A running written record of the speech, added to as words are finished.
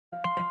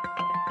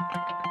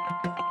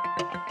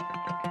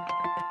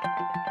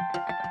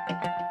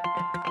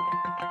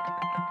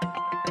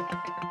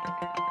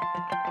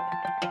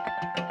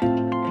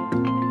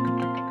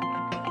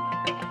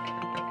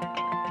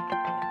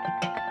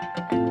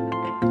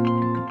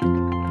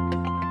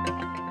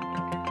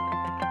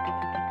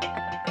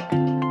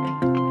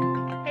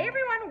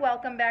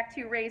back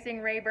to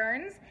Raising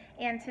Rayburns,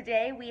 and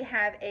today we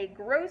have a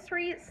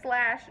grocery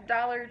slash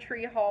Dollar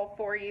Tree haul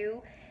for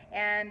you,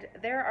 and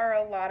there are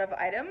a lot of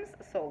items,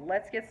 so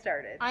let's get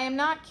started. I am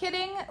not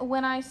kidding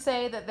when I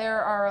say that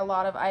there are a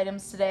lot of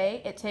items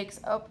today. It takes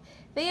up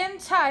the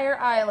entire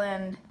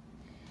island.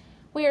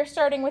 We are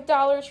starting with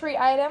Dollar Tree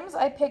items.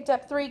 I picked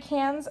up 3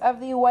 cans of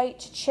the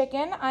white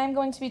chicken. I'm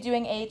going to be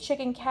doing a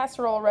chicken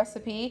casserole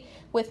recipe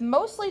with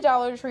mostly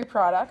Dollar Tree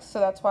products, so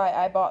that's why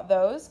I bought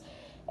those.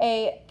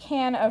 A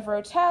can of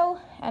Rotel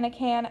and a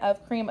can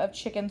of cream of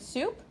chicken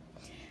soup.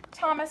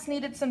 Thomas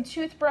needed some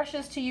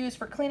toothbrushes to use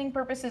for cleaning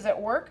purposes at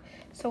work,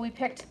 so we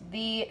picked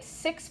the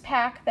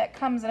 6-pack that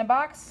comes in a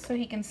box so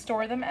he can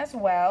store them as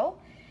well.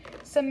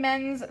 Some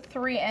men's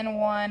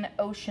 3-in-1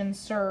 Ocean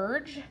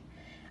Surge.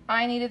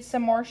 I needed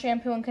some more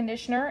shampoo and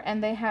conditioner,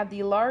 and they had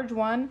the large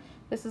one.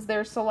 This is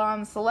their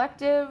Salon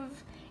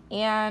Selective,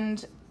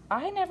 and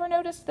I never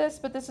noticed this,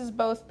 but this is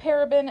both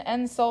paraben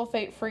and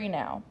sulfate free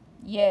now.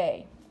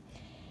 Yay.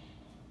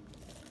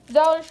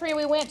 Dollar Tree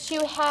we went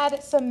to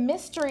had some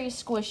mystery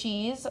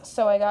squishies,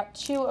 so I got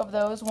 2 of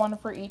those, 1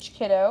 for each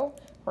kiddo.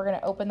 We're going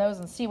to open those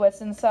and see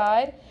what's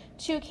inside.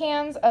 2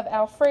 cans of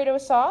Alfredo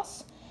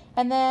sauce,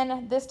 and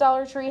then this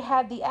Dollar Tree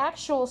had the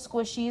actual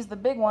squishies, the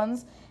big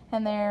ones,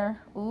 and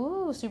they're,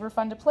 ooh, super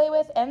fun to play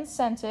with and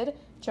scented.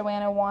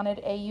 Joanna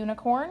wanted a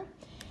unicorn.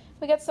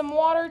 We got some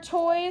water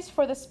toys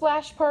for the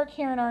splash park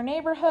here in our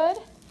neighborhood.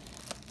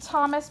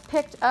 Thomas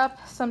picked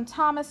up some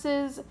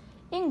Thomas's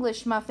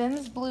English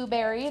muffins,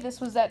 blueberry.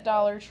 This was at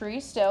Dollar Tree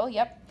still,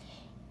 yep.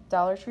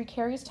 Dollar Tree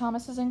carries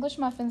Thomas's English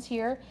muffins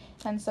here,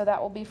 and so that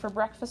will be for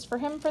breakfast for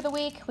him for the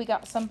week. We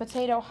got some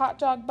potato hot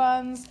dog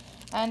buns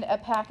and a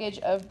package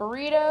of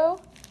burrito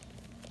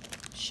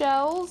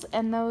shells,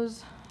 and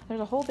those,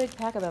 there's a whole big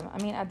pack of them. I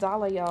mean,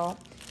 $1, y'all.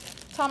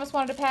 Thomas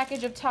wanted a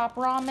package of top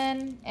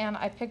ramen, and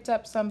I picked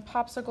up some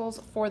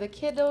popsicles for the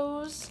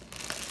kiddos,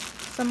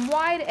 some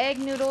wide egg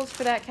noodles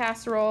for that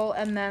casserole,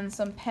 and then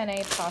some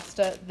penne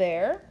pasta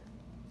there.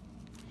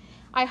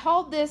 I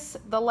hauled this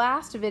the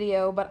last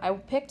video, but I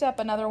picked up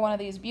another one of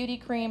these beauty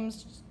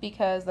creams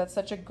because that's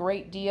such a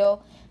great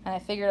deal, and I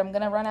figured I'm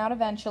going to run out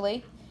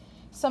eventually.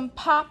 Some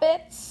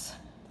Poppets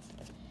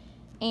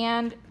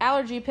and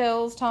allergy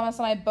pills. Thomas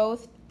and I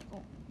both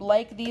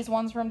like these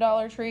ones from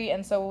Dollar Tree,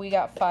 and so we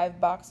got 5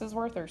 boxes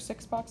worth, or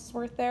 6 boxes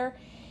worth there.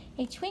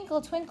 A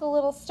Twinkle Twinkle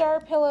Little Star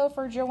pillow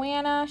for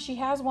Joanna. She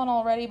has one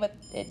already, but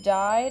it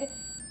died,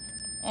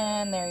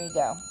 and there you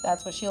go.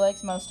 That's what she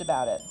likes most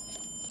about it.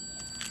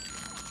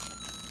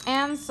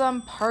 And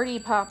some party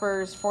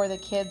poppers for the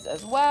kids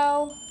as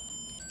well,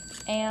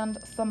 and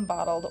some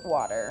bottled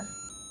water.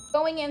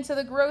 Going into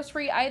the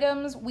grocery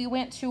items, we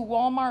went to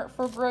Walmart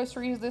for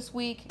groceries this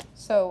week.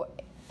 So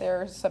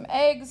there's some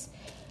eggs,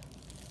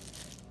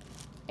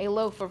 a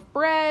loaf of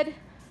bread,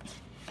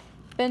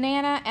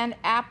 banana and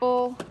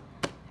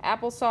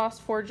applesauce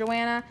for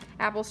Joanna,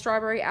 apple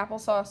strawberry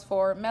applesauce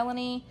for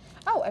Melanie.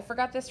 Oh, I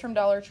forgot this from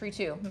Dollar Tree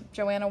too.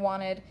 Joanna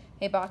wanted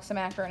a box of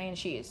macaroni and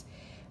cheese.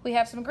 We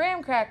have some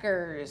graham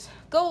crackers,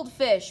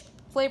 Goldfish,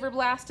 flavor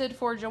blasted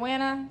for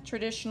Joanna,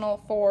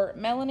 traditional for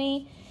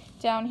Melanie.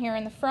 Down here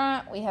in the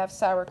front, we have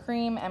sour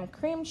cream and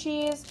cream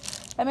cheese.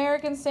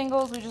 American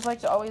singles, we just like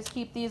to always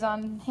keep these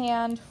on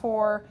hand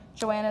for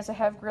Joanna to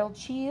have grilled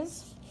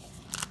cheese.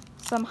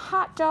 Some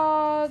hot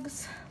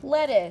dogs,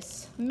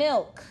 lettuce,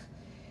 milk,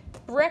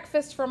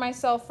 breakfast for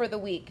myself for the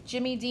week.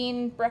 Jimmy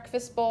Dean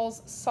breakfast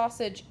bowls,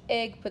 sausage,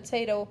 egg,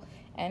 potato,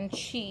 and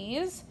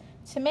cheese.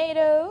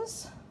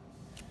 Tomatoes.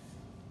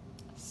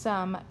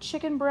 Some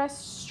chicken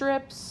breast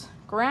strips,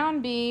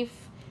 ground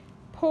beef,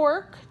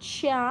 pork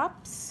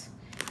chops,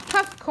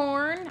 puffed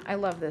corn. I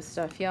love this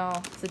stuff, y'all.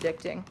 It's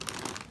addicting.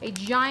 A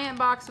giant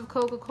box of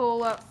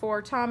Coca-Cola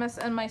for Thomas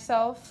and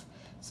myself.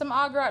 Some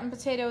au gratin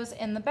potatoes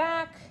in the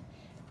back.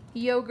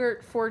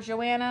 Yogurt for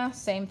Joanna.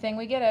 Same thing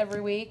we get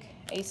every week.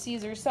 A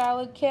Caesar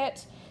salad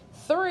kit.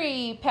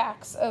 3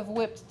 packs of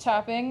whipped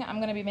topping. I'm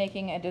going to be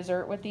making a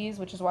dessert with these,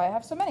 which is why I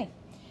have so many.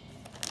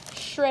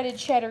 Shredded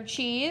cheddar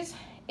cheese.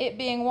 It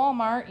being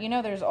Walmart, you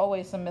know there's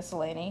always some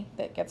miscellany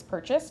that gets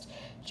purchased.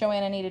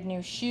 Joanna needed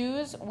new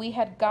shoes. We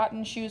had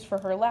gotten shoes for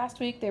her last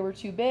week. They were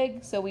too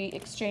big, so we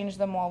exchanged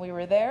them while we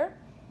were there.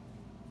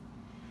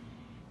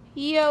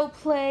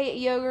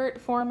 Yoplait yogurt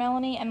for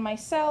Melanie and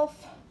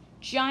myself.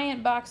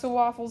 Giant box of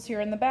waffles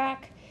here in the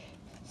back.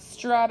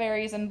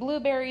 Strawberries and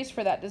blueberries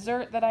for that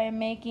dessert that I am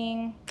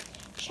making.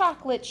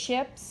 Chocolate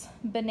chips,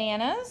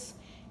 bananas.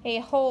 A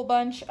whole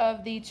bunch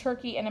of the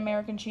turkey and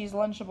American cheese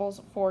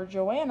Lunchables for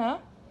Joanna.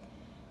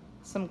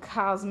 Some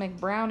cosmic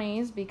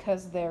brownies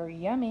because they're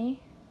yummy.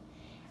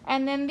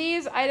 And then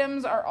these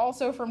items are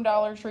also from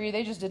Dollar Tree.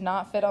 They just did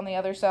not fit on the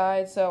other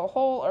side. So a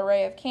whole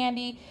array of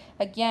candy.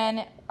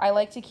 Again, I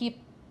like to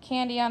keep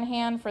candy on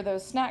hand for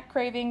those snack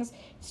cravings.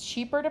 It's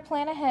cheaper to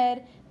plan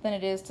ahead than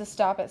it is to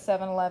stop at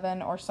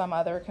 7-Eleven or some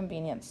other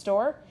convenience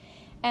store.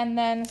 And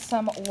then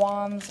some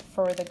wands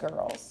for the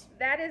girls.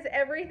 that is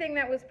everything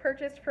that was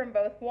purchased from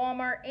both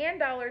Walmart and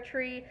Dollar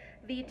Tree.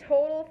 The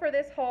total for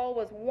this haul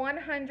was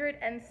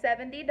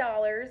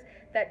 $170.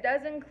 That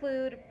does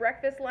include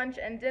breakfast, lunch,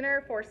 and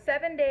dinner for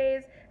 7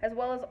 days, as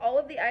well as all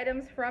of the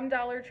items from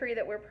Dollar Tree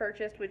that were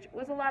purchased, which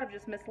was a lot of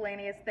just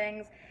miscellaneous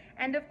things,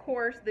 and of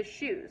course the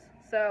shoes.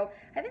 So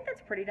I think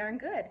that's pretty darn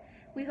good.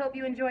 We hope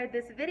you enjoyed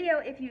this video.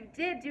 If you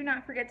did, do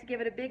not forget to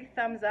give it a big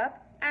thumbs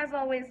up. As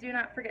always, do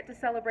not forget to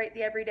celebrate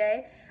the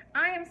everyday.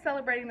 I am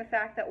celebrating the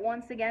fact that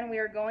once again we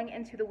are going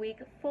into the week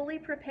fully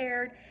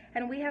prepared,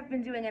 and we have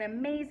been doing an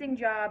amazing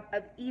job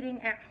of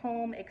eating at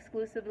home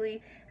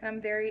exclusively, and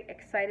I'm very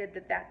excited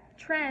that that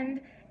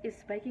trend is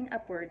spiking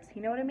upwards.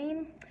 You know what I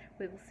mean?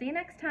 We will see you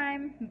next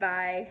time.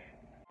 Bye.